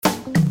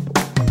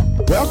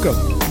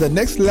Welcome to the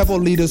Next Level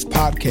Leaders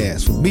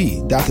Podcast with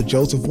me, Dr.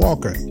 Joseph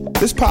Walker.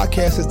 This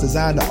podcast is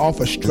designed to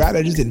offer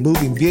strategies in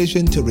moving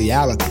vision to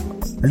reality.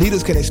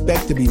 Leaders can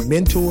expect to be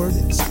mentored,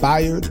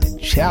 inspired, and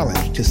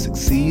challenged to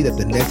succeed at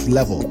the next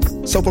level.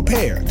 So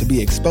prepare to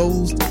be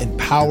exposed,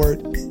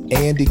 empowered,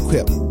 and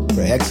equipped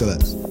for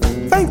excellence.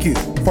 Thank you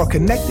for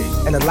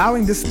connecting and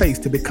allowing this space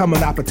to become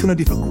an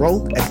opportunity for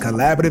growth and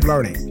collaborative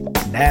learning.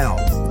 Now,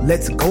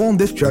 let's go on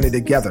this journey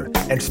together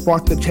and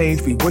spark the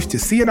change we wish to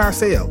see in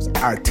ourselves,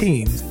 our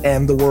teams,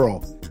 and the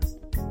world.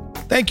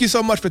 Thank you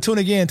so much for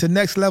tuning in to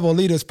Next Level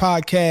Leaders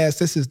Podcast.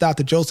 This is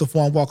Dr. Joseph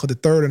Walker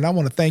III, and I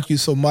want to thank you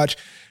so much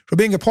for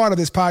being a part of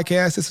this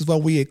podcast. This is where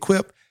we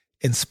equip,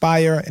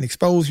 inspire, and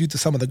expose you to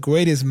some of the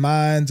greatest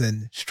minds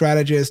and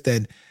strategists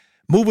and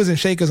movers and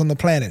shakers on the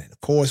planet.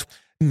 Of course,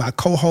 my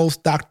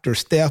co-host, Dr.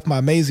 Steph, my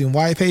amazing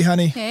wife. Hey,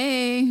 honey.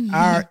 Hey.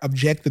 Our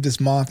objective this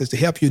month is to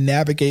help you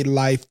navigate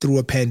life through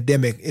a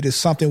pandemic. It is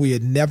something we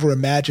had never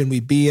imagined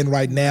we'd be in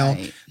right now.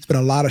 Right. It's been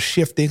a lot of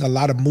shifting, a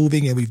lot of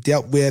moving, and we've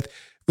dealt with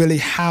really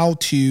how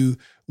to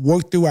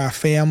work through our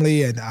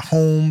family and our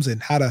homes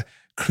and how to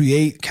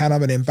create kind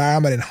of an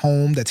environment and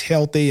home that's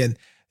healthy and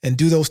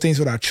do those things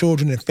with our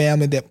children and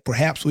family that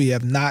perhaps we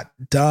have not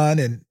done.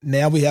 And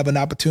now we have an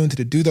opportunity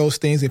to do those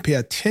things and pay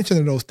attention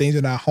to those things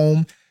in our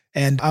home.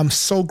 And I'm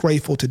so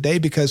grateful today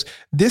because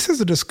this is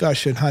a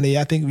discussion, honey,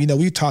 I think,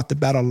 we talked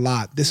about a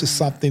lot. This is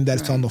something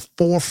that's on the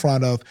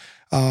forefront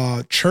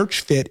of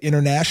Church Fit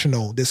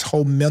International, this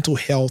whole mental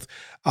health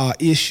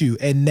issue.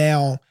 And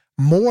now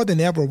more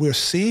than ever, we're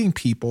seeing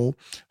people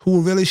who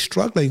are really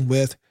struggling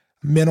with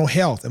mental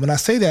health. And when I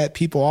say that,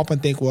 people often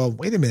think, well,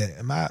 wait a minute,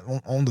 am I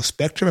on the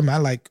spectrum? Am I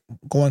like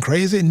going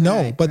crazy?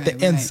 No, but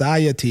the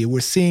anxiety,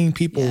 we're seeing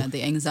people. Yeah,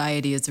 the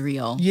anxiety is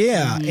real.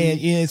 Yeah, and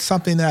it's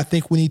something that I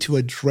think we need to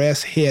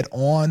address head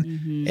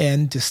on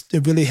and just to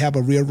really have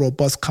a real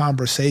robust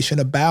conversation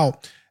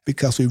about,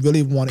 because we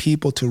really want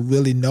people to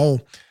really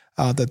know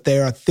that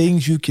there are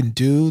things you can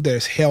do.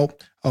 There's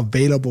help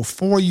available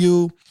for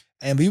you.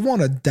 And we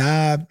want to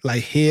dive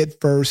head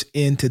first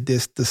into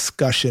this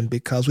discussion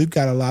because we've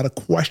got a lot of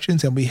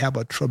questions and we have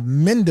a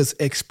tremendous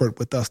expert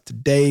with us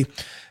today,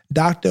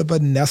 Dr.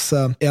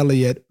 Vanessa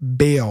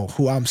Bell,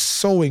 who I'm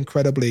so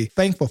incredibly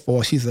thankful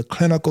for. She's a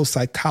clinical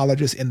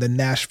psychologist in the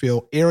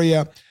Nashville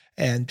area,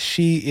 and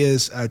she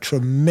is a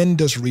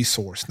tremendous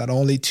resource, not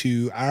only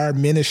to our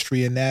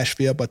ministry in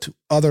Nashville, but to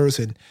others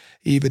and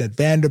even at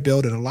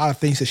Vanderbilt and a lot of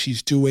things that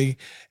she's doing.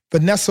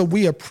 Vanessa,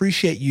 we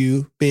appreciate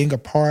you being a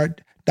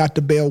part.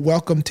 Dr. Bell,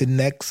 welcome to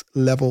Next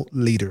Level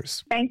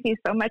Leaders. Thank you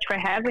so much for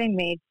having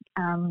me,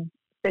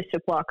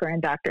 Bishop Walker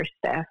and Dr.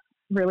 Steph.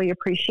 Really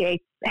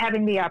appreciate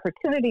having the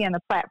opportunity and the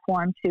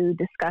platform to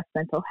discuss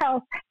mental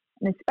health,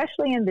 and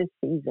especially in this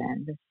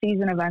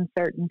season of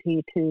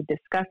uncertainty, to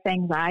discuss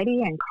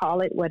anxiety and call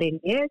it what it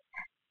is,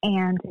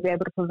 and to be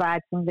able to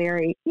provide some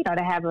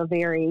to have a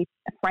very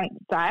frank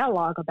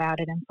dialogue about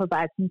it and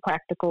provide some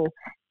practical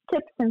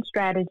tips and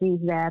strategies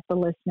that the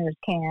listeners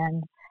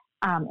can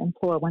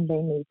employ when they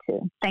need to.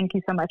 Thank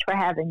you so much for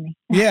having me.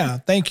 Yeah,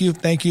 thank you.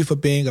 Thank you for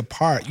being a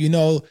part.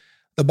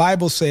 The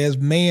Bible says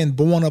man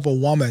born of a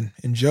woman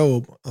in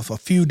Job of a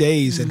few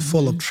days and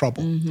full of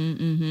trouble.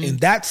 And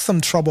that's some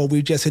trouble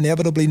we just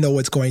inevitably know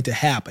it's going to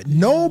happen.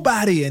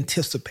 Nobody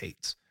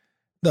anticipates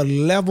the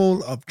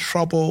level of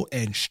trouble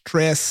and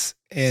stress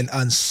and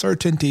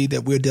uncertainty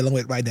that we're dealing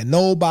with right now.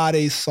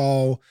 Nobody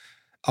saw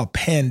a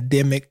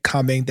pandemic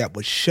coming that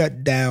would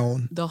shut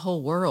down the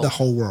whole world.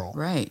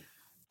 Right.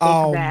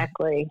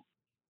 Exactly.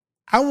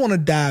 I want to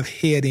dive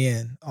head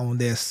in on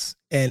this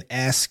and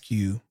ask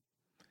you,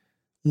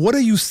 what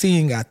are you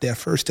seeing out there,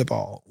 first of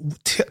all?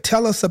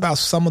 Tell us about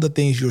some of the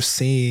things you're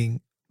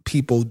seeing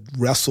people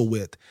wrestle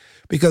with,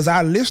 because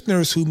our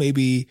listeners who may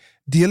be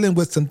dealing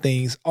with some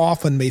things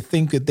often may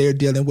think that they're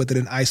dealing with it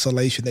in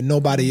isolation, that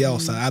nobody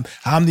else.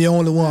 I'm the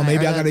only one.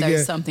 Maybe I got to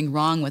there's something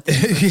wrong with them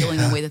for feeling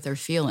the way that they're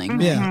feeling.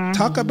 Yeah.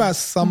 Talk about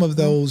some of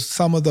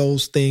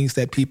those things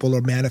that people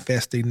are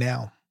manifesting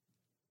now.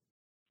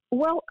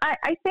 Well,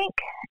 I think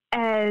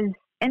as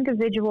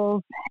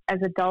individuals, as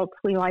adults,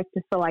 we like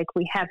to feel like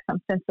we have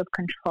some sense of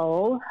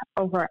control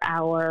over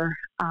our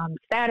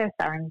status,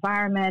 our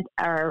environment,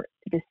 our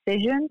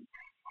decisions.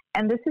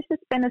 And this has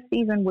just been a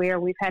season where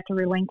we've had to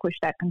relinquish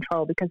that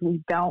control because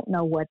we don't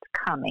know what's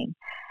coming.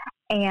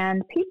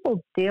 And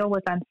people deal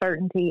with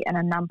uncertainty in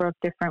a number of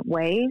different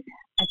ways.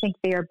 I think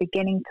they are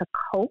beginning to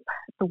cope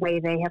the way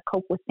they have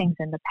coped with things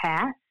in the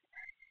past.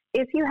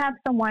 If you have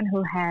someone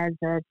who has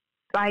a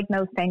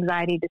diagnosed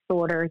anxiety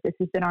disorder, this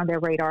has been on their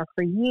radar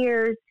for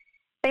years,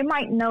 they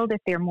might know that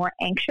they're more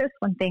anxious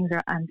when things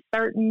are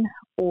uncertain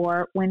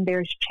or when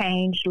there's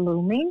change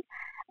looming.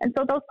 And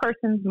so those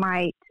persons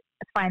might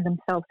find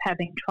themselves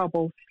having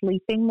trouble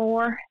sleeping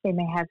more. They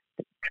may have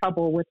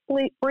trouble with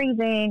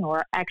breathing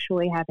or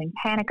actually having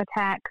panic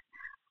attacks.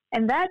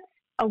 And that's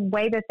a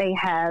way that they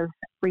have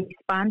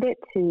responded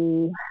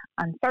to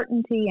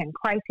uncertainty and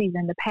crises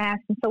in the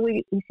past. And so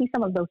we see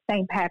some of those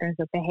same patterns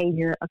of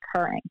behavior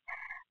occurring.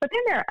 But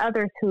then there are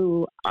others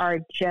who are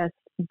just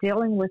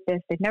dealing with this.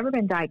 They've never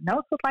been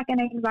diagnosed with like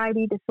an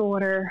anxiety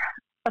disorder,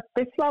 But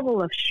this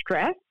level of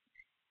stress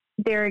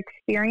they're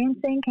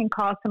experiencing can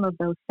cause some of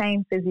those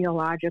same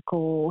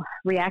physiological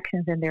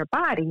reactions in their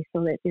body,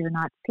 so that they're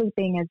not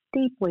sleeping as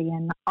deeply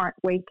and aren't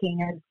waking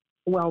as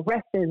well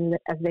rested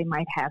as they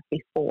might have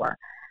before.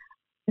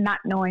 Not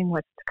knowing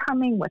what's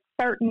coming, what's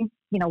certain,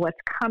 what's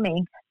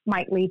coming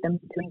might lead them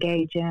to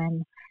engage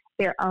in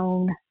their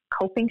own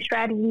coping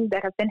strategies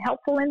that have been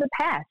helpful in the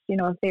past.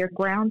 If they're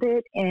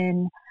grounded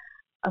in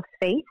a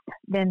faith,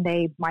 then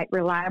they might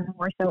rely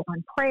more so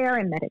on prayer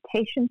and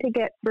meditation to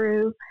get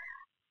through.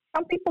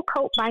 Some people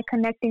cope by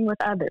connecting with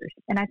others.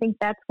 And I think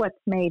that's what's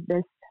made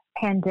this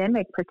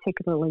pandemic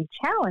particularly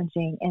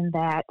challenging, in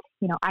that,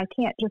 I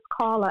can't just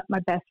call up my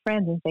best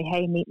friends and say,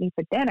 hey, meet me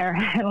for dinner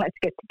and let's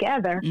get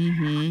together.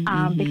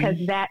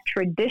 Because that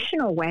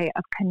traditional way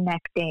of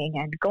connecting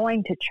and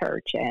going to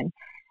church and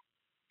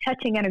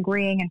touching and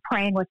agreeing and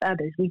praying with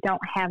others, we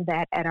don't have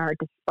that at our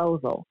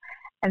disposal.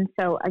 And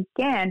so,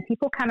 again,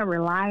 people kind of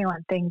rely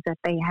on things that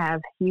they have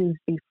used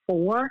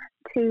before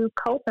to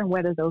cope, and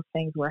whether those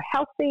things were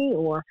healthy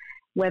or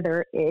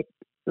whether it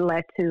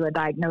led to a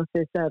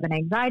diagnosis of an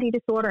anxiety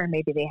disorder, and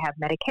maybe they have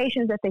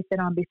medications that they sit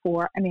on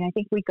before. I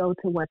think we go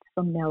to what's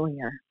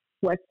familiar.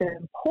 What's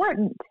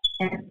important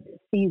in the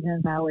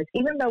season, though, is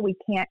even though we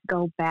can't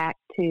go back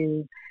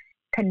to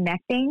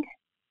connecting,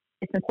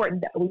 it's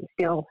important that we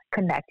still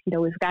connect.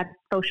 We've got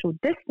social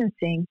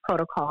distancing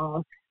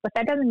protocols, but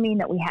that doesn't mean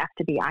that we have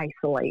to be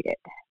isolated.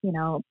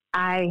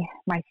 I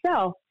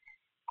myself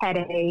had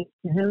a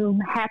Zoom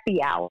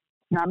happy hour.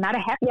 Now, I'm not a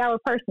happy hour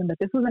person, but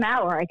this was an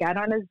hour. I got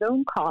on a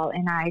Zoom call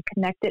and I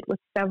connected with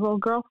several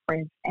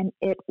girlfriends, and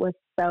it was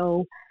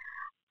so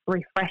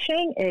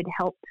refreshing. It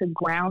helped to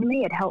ground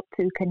me. It helped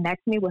to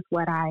connect me with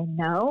what I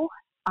know.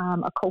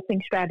 A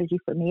coping strategy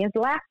for me is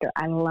laughter.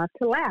 I love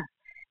to laugh.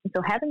 And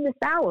so having this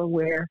hour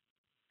where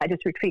I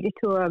just retreated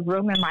to a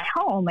room in my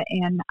home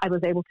and I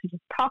was able to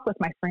just talk with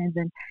my friends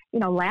and,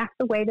 laugh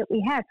the way that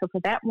we had. So for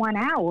that 1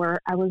 hour,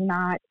 I was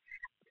not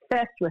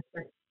obsessed with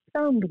or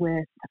consumed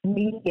with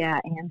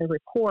media and the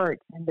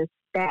reports and the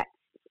stats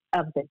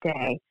of the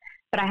day.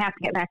 But I have to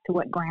get back to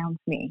what grounds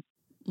me.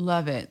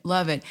 Love it.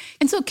 Love it.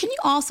 And so can you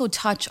also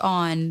touch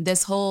on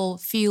this whole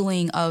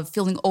feeling of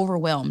feeling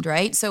overwhelmed,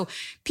 right? So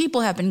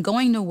people have been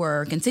going to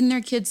work and sending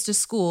their kids to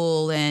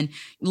school and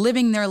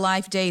living their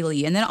life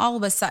daily. And then all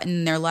of a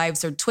sudden their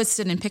lives are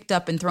twisted and picked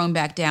up and thrown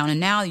back down. And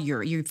now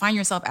you find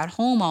yourself at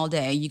home all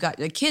day. You got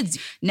the kids.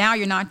 Now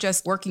you're not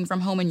just working from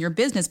home in your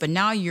business, but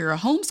now you're a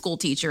homeschool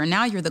teacher. And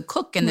now you're the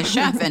cook and the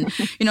chef. And,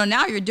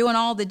 now you're doing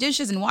all the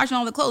dishes and washing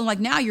all the clothes. Like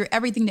now you're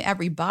everything to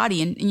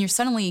everybody. And you're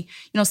suddenly,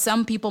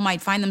 some people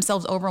might find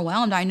themselves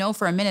overwhelmed. I know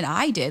for a minute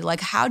I did.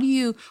 Like, what do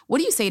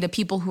you say to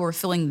people who are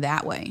feeling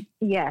that way?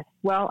 Yes.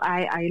 Well,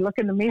 I look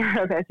in the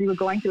mirror as you were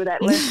going through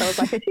that list. I was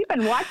like, has she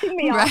been watching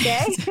me all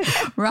day?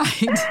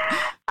 Right.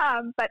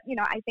 But,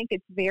 I think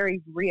it's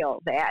very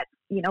real that,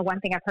 one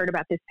thing I've heard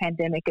about this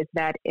pandemic is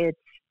that it's,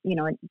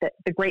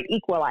 the great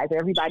equalizer.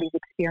 Everybody's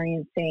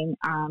experiencing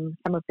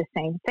some of the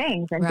same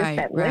things. And just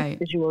that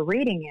list, as you were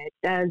reading it,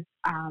 does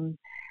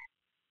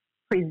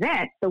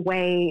present the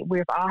way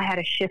we've all had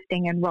a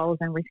shifting in roles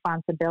and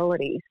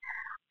responsibilities.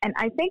 And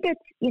I think it's,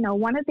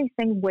 one of these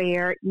things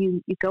where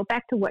you go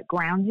back to what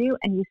grounds you,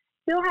 and you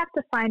still have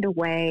to find a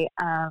way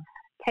of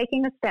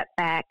taking a step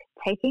back,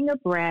 taking a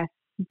breath,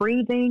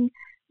 breathing,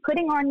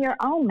 putting on your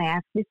own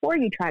mask before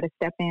you try to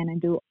step in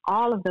and do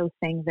all of those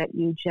things that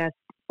you just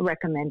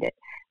recommended.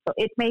 So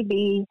it may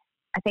be,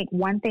 I think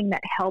one thing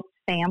that helps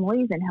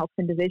families and helps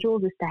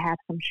individuals is to have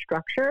some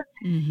structure.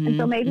 And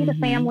so maybe the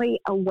family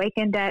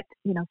awakened at,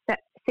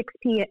 6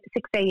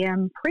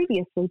 a.m.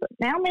 previously, but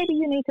now maybe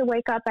you need to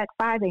wake up at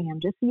 5 a.m.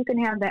 just so you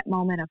can have that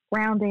moment of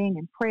grounding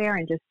and prayer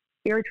and just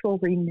spiritual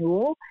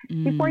renewal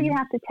before you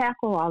have to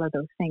tackle all of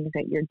those things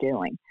that you're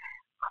doing.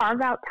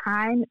 Carve out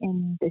time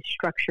in this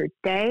structured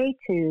day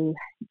to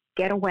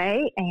get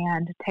away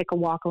and take a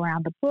walk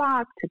around the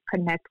block, to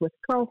connect with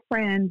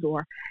girlfriends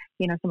or,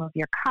 some of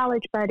your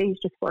college buddies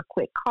just for a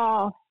quick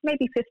call,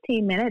 maybe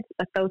 15 minutes,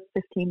 but those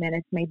 15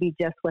 minutes may be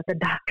just what the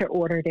doctor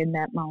ordered in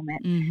that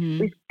moment.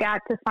 We've got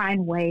to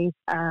find ways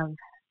of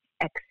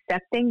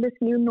accepting this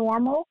new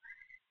normal.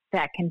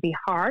 That can be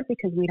hard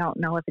because we don't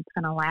know if it's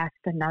going to last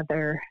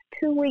another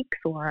 2 weeks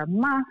or a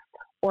month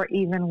or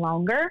even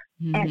longer.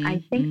 And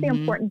I think the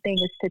important thing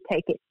is to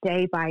take it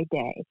day by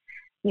day.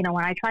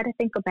 When I try to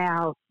think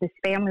about this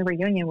family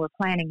reunion we're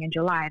planning in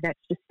July, that's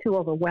just too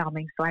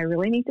overwhelming. So I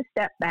really need to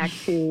step back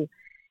to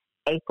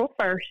April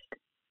 1st,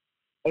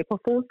 April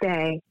Fool's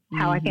Day,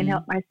 how I can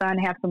help my son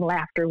have some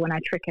laughter when I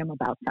trick him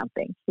about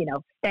something.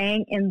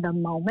 Staying in the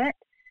moment,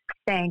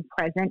 staying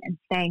present, and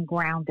staying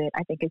grounded,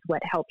 I think is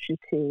what helps you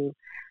to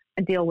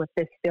deal with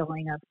this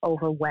feeling of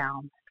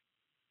overwhelm.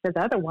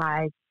 Because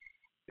otherwise,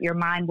 your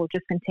mind will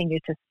just continue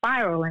to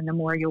spiral, and the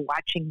more you're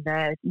watching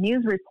the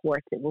news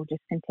reports, it will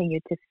just continue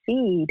to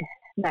feed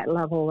that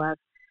level of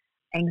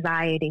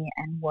anxiety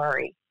and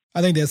worry.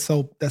 I think that's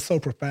so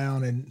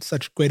profound and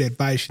such great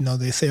advice.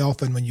 They say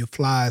often when you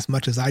fly, as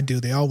much as I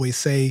do, they always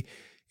say,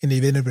 in the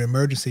event of an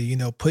emergency,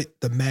 put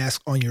the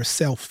mask on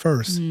yourself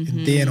first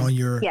and then on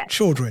your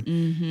children.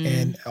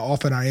 And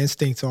often our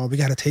instincts are, we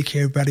got to take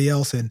care of everybody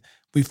else. And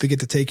we forget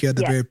to take care of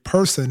the very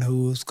person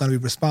who's going to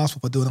be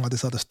responsible for doing all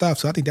this other stuff.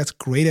 So I think that's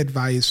great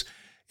advice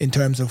in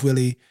terms of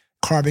really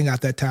carving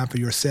out that time for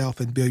yourself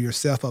and build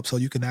yourself up so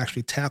you can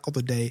actually tackle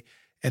the day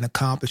and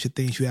accomplish the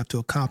things you have to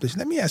accomplish.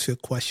 Let me ask you a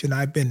question.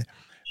 I've been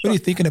really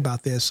thinking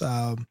about this,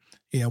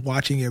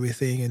 watching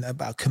everything and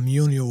about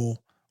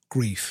communal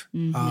grief.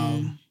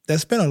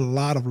 There's been a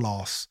lot of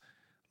loss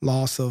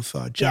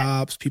of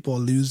jobs. People are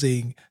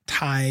losing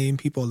time.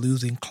 People are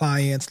losing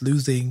clients,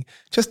 losing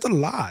just a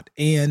lot.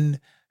 And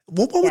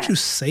what would you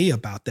say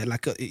about that?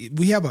 Like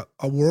we have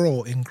a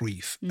world in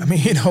grief. I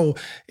mean,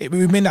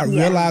 we may not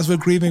realize we're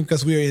grieving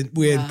because we're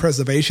in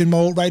preservation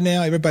mode right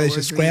now. Everybody's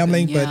just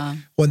scrambling. But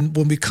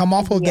when we come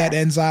off of that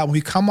anxiety, when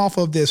we come off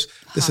of this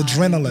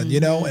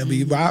adrenaline, and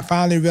we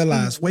finally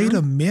realize, wait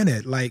a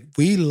minute, like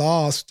we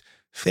lost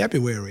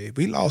February,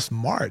 we lost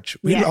March,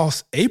 we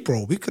lost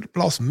April, we could have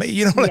lost May.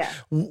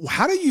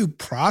 How do you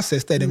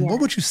process that? And what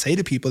would you say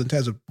to people in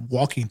terms of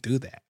walking through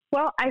that?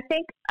 Well, I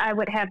think I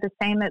would have the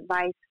same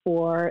advice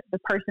for the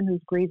person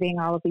who's grieving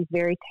all of these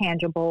very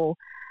tangible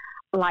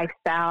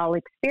lifestyle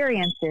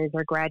experiences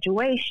or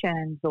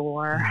graduations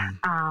or,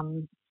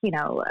 proms.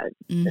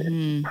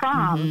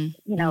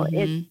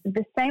 It's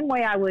the same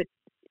way I would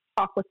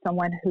talk with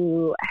someone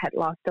who had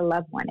lost a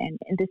loved one. And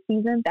in this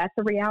season, that's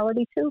a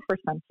reality too for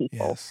some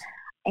people. Yes.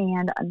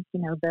 And,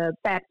 the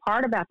bad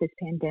part about this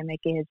pandemic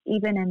is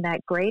even in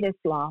that greatest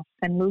loss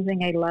and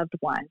losing a loved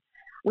one,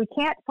 we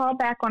can't fall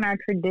back on our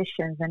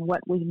traditions and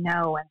what we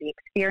know and the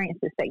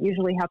experiences that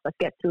usually help us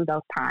get through those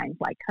times,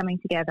 like coming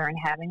together and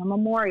having a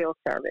memorial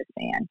service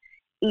and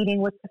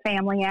eating with the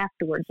family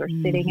afterwards or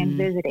sitting and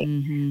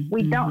visiting.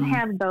 We don't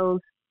have those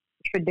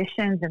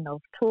traditions and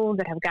those tools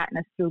that have gotten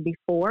us through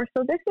before.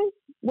 So this is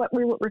what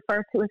we would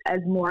refer to as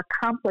more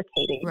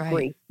complicated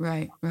grief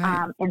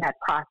in that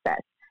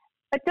process.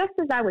 But just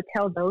as I would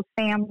tell those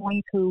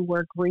families who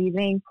were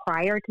grieving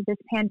prior to this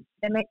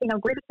pandemic,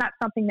 grief is not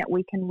something that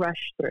we can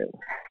rush through.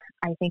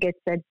 I think it's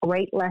a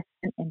great lesson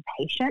in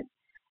patience,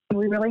 and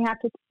we really have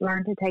to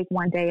learn to take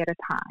one day at a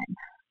time.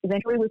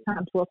 Eventually we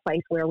come to a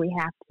place where we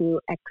have to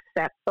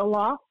accept the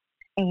loss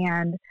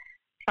and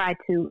try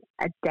to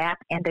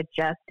adapt and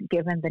adjust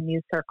given the new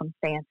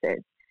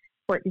circumstances.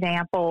 For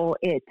example,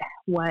 it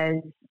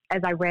was,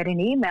 as I read an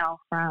email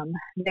from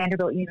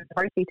Vanderbilt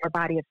University to our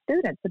body of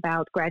students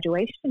about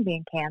graduation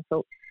being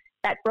canceled,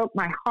 that broke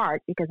my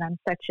heart because I'm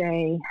such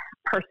a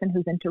person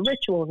who's into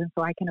rituals, and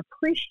so I can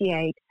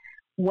appreciate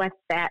what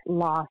that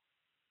loss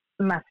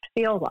must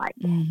feel like.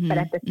 But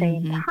at the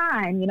same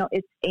time,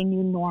 it's a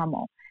new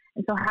normal.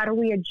 And so how do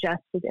we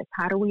adjust to this?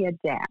 How do we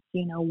adapt?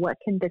 What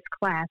can this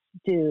class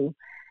do?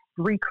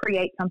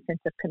 Recreate some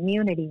sense of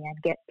community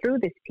and get through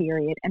this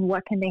period, and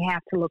what can they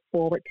have to look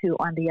forward to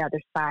on the other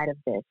side of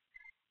this?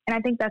 And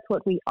I think that's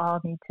what we all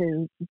need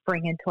to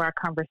bring into our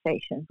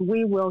conversations.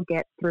 We will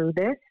get through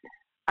this.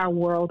 Our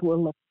world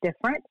will look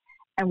different.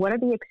 And what are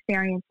the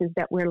experiences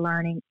that we're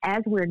learning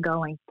as we're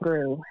going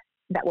through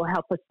that will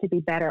help us to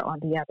be better on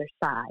the other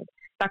side?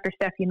 Dr.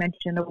 Steph, you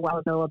mentioned a while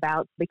ago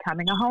about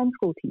becoming a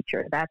homeschool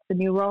teacher. That's the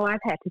new role I've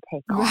had to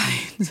take on.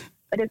 Right.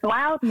 But it's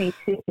allowed me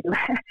to,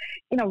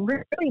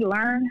 really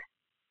learn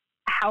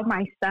how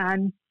my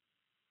son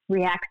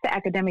reacts to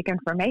academic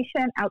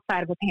information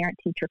outside of a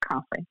parent-teacher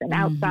conference and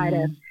outside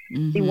of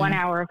the 1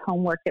 hour of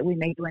homework that we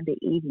may do in the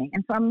evening.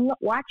 And so I'm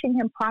watching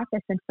him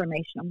process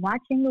information. I'm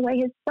watching the way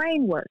his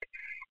brain works.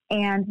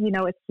 And,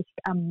 it's just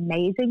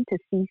amazing to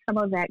see some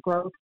of that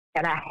growth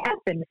that I have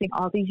been missing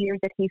all these years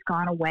that he's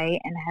gone away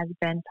and has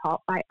been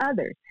taught by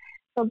others.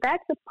 So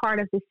that's a part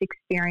of this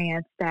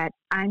experience that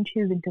I'm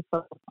choosing to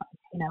focus on.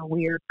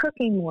 We're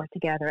cooking more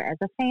together as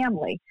a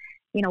family.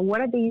 What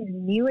are these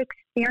new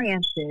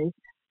experiences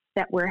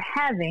that we're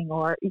having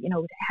or,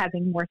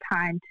 having more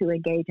time to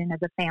engage in as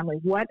a family?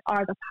 What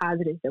are the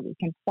positives that we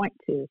can point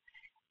to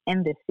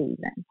in this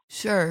season?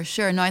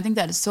 Sure. No, I think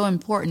that is so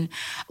important.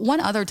 One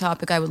other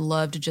topic I would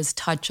love to just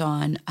touch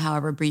on,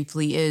 however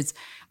briefly, is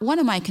one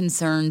of my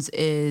concerns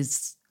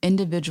is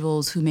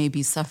individuals who may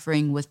be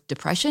suffering with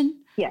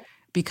depression. Yes.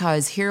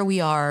 Because here we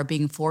are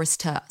being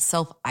forced to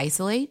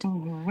self-isolate,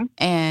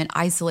 and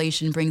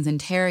isolation brings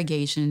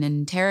interrogation, and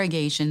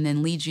interrogation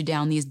then leads you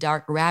down these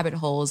dark rabbit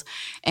holes,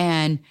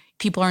 and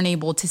people aren't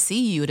able to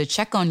see you, to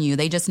check on you.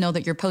 They just know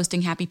that you're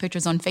posting happy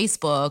pictures on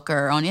Facebook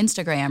or on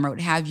Instagram or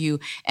what have you,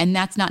 and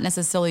that's not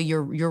necessarily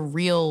your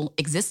real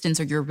existence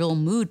or your real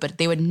mood, but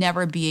they would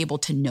never be able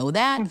to know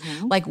that.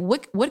 Like,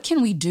 what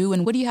can we do,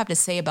 and what do you have to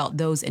say about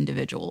those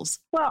individuals?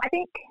 Well, I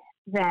think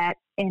that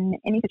in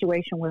any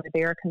situation where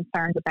there are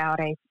concerns about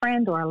a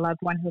friend or a loved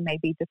one who may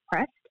be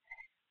depressed,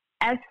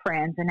 as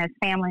friends and as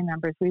family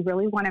members, we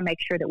really want to make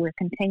sure that we're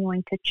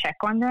continuing to check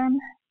on them.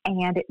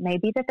 And it may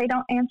be that they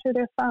don't answer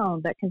their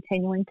phone, but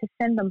continuing to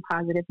send them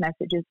positive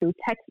messages through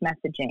text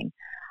messaging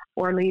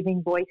or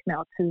leaving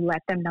voicemail to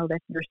let them know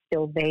that you're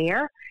still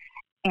there,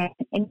 and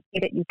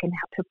that you can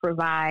help to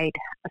provide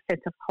a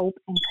sense of hope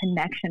and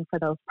connection for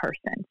those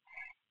persons.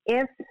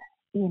 If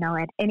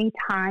at any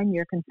time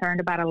you're concerned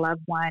about a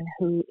loved one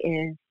who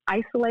is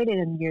isolated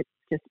and you're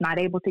just not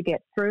able to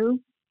get through,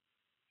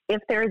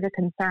 if there is a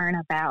concern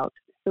about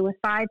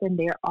suicide, then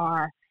there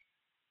are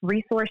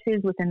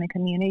resources within the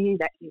community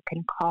that you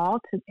can call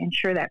to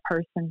ensure that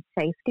person's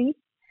safety.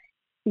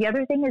 The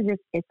other thing is if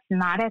it's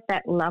not at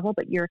that level,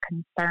 but you're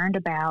concerned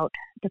about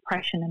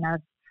depression in a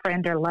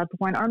friend or loved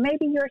one, or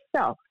maybe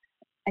yourself,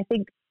 I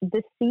think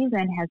this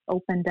season has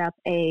opened up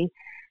a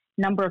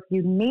number of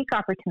unique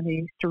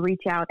opportunities to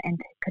reach out and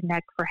to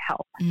connect for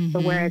help. Mm-hmm. So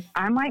whereas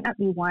I might not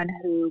be one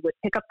who would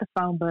pick up the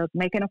phone book,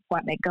 make an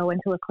appointment, go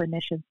into a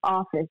clinician's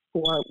office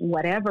for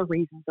whatever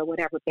reasons or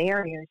whatever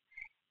barriers,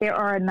 there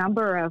are a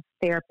number of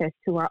therapists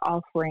who are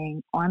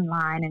offering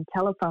online and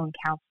telephone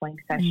counseling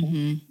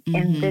sessions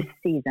in this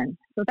season.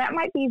 So that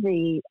might be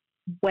the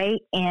way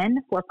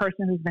in for a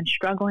person who's been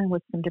struggling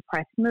with some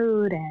depressed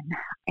mood and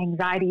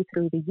anxiety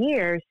through the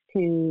years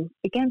to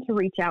begin to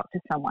reach out to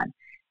someone.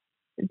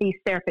 These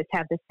therapists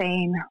have the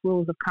same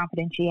rules of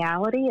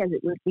confidentiality as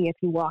it would be if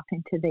you walked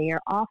into their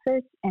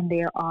office, and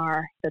there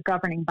are the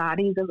governing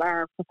bodies of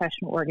our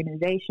professional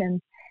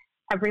organizations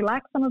have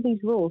relaxed some of these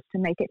rules to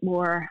make it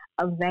more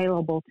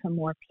available to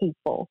more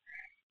people.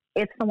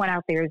 If someone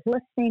out there is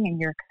listening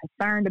and you're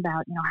concerned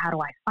about, how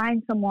do I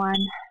find someone?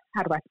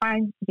 How do I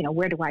find,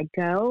 where do I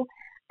go?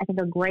 I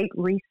think a great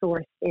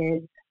resource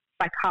is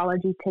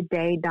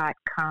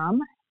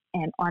psychologytoday.com.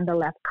 And on the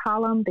left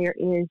column, there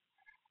is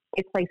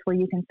a place where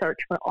you can search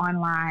for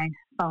online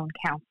phone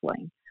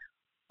counseling.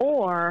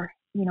 Or,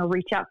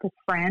 reach out to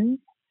friends,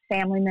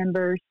 family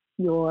members,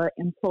 your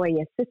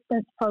employee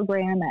assistance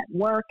program at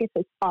work if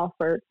it's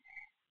offered.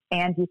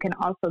 And you can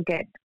also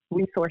get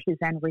resources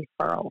and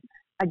referrals.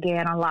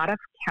 Again, a lot of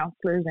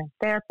counselors and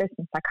therapists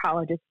and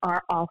psychologists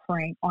are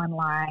offering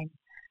online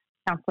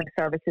counseling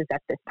services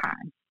at this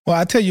time. Well,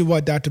 I tell you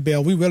what, Dr.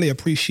 Bell, we really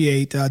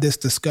appreciate this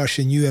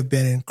discussion. You have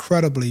been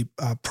incredibly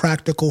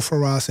practical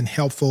for us and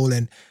helpful.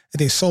 And I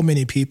think so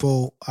many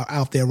people are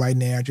out there right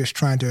now just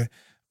trying to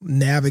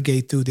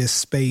navigate through this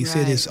space.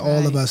 It is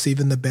all of us,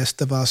 even the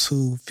best of us,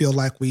 who feel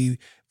like we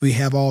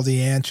have all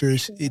the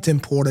answers. It's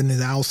important,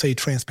 and I'll say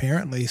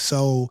transparently.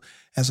 So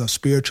as a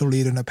spiritual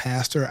leader and a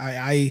pastor,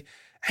 I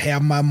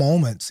have my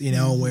moments,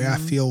 where I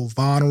feel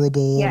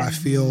vulnerable, I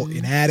feel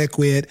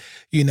inadequate,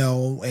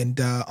 and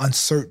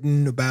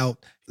uncertain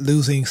about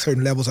losing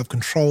certain levels of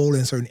control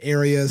in certain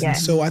areas. And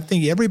so I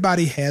think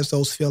everybody has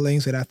those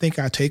feelings. And I think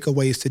our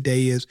takeaways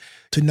today is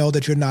to know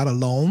that you're not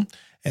alone,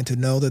 and to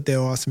know that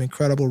there are some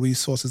incredible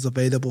resources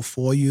available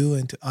for you,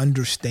 and to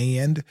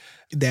understand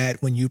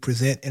that when you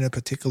present in a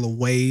particular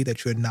way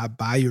that you're not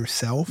by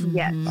yourself.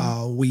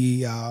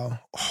 We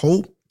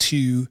hope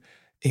to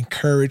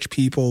encourage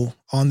people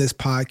on this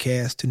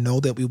podcast to know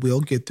that we will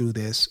get through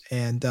this.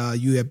 And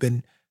you have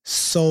been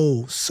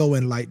so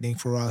enlightening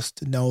for us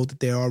to know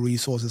that there are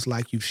resources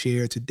like you've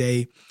shared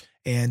today.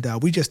 And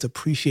we just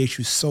appreciate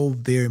you so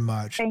very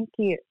much. Thank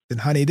you.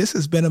 And honey, this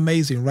has been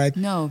amazing, right?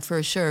 No,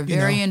 for sure.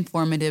 Very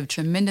informative,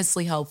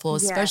 tremendously helpful,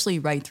 especially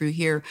right through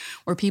here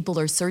where people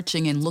are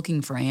searching and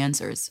looking for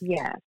answers.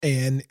 Yeah.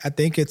 And I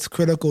think it's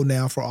critical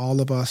now for all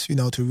of us,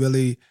 to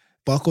really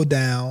buckle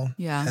down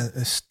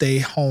and stay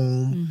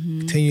home,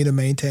 continue to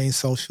maintain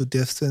social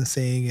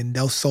distancing. And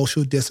no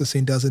social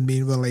distancing doesn't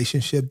mean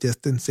relationship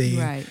distancing.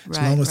 As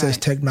long as there's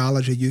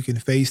technology, you can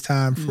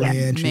FaceTime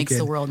friends. It makes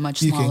the world much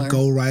smaller. You can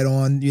go right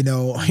on,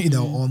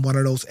 on one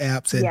of those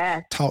apps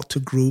and talk to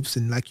groups.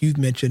 And like you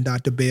mentioned,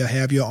 Dr. Bell,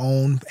 have your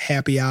own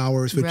happy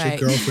hours with your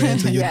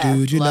girlfriends and your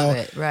dudes, Love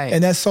it.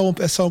 And that's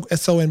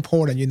so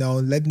important,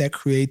 letting that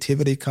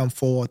creativity come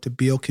forward to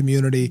build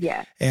community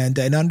and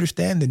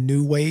understand the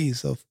new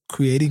ways of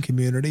creating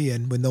community.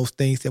 And when those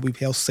things that we've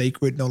held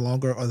sacred no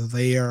longer are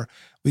there,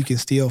 we can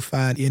still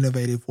find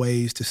innovative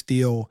ways to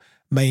still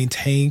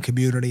maintain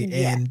community.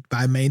 And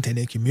by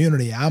maintaining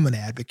community, I'm an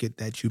advocate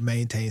that you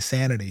maintain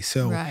sanity.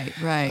 So yes,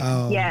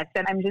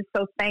 and I'm just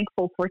so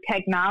thankful for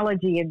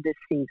technology in this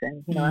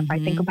season. If I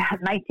think about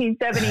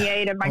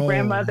 1978 and my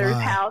grandmother's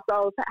house,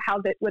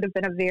 how that would have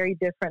been a very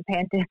different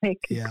pandemic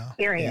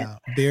experience.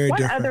 Very One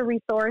different. other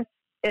resource,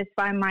 if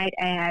I might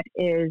add,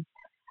 is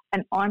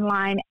an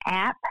online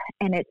app,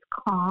 and it's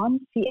Calm,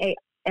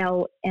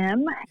 CALM.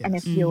 And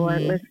if your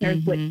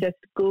listeners would just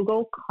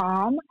Google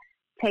Calm,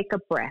 take a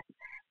breath.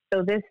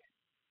 So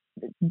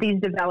these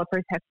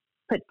developers have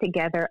put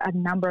together a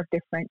number of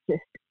different,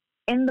 just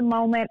in the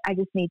moment, I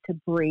just need to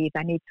breathe.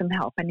 I need some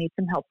help. I need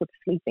some help with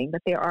sleeping. But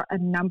there are a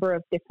number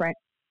of different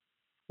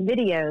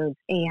videos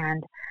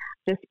and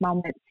just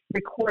moments,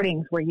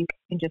 recordings where you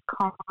can just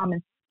calm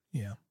and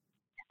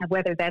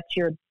whether that's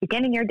your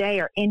beginning your day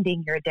or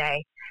ending your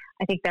day.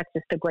 I think that's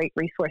just a great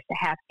resource to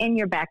have in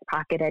your back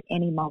pocket at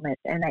any moment.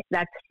 And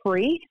that's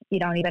free. You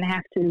don't even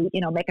have to,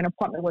 make an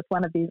appointment with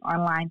one of these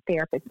online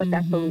therapists, but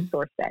that's a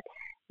resource that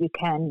you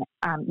can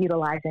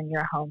utilize in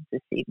your home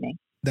this evening.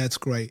 That's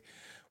great.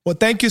 Well,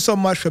 thank you so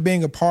much for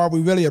being a part. We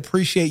really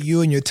appreciate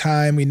you and your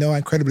time. We know how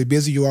incredibly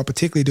busy you are,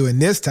 particularly during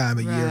this time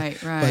of year. Right.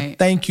 But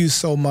thank you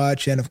so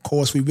much. And of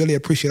course, we really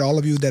appreciate all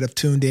of you that have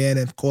tuned in.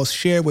 And of course,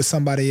 share with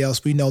somebody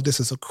else. We know this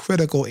is a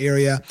critical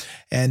area.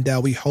 And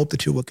we hope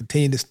that you will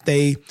continue to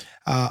stay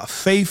a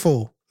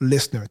faithful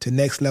listener to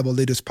Next Level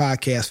Leaders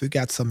Podcast. We've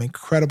got some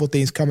incredible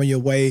things coming your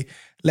way.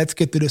 Let's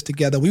get through this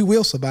together. We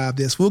will survive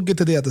this. We'll get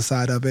to the other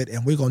side of it,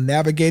 and we're going to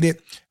navigate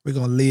it. We're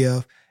going to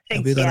live.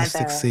 And we're going to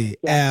succeed.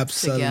 Yeah.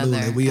 Absolutely.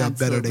 Together. We are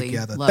Absolutely. better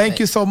together. Love Thank it.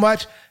 you so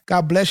much.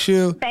 God bless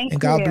you. Thank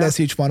and God you. bless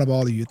each one of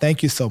all of you.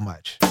 Thank you so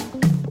much.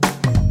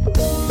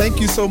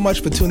 Thank you so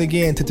much for tuning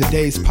in to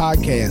today's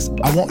podcast.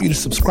 I want you to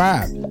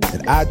subscribe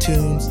at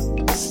iTunes,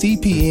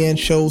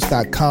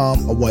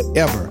 cpnshows.com, or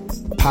whatever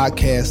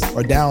podcasts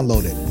are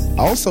downloaded.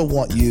 I also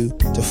want you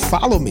to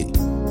follow me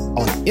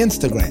on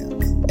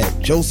Instagram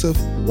at Joseph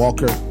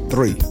Walker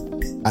 3.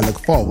 I look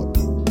forward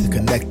to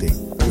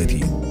connecting with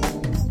you.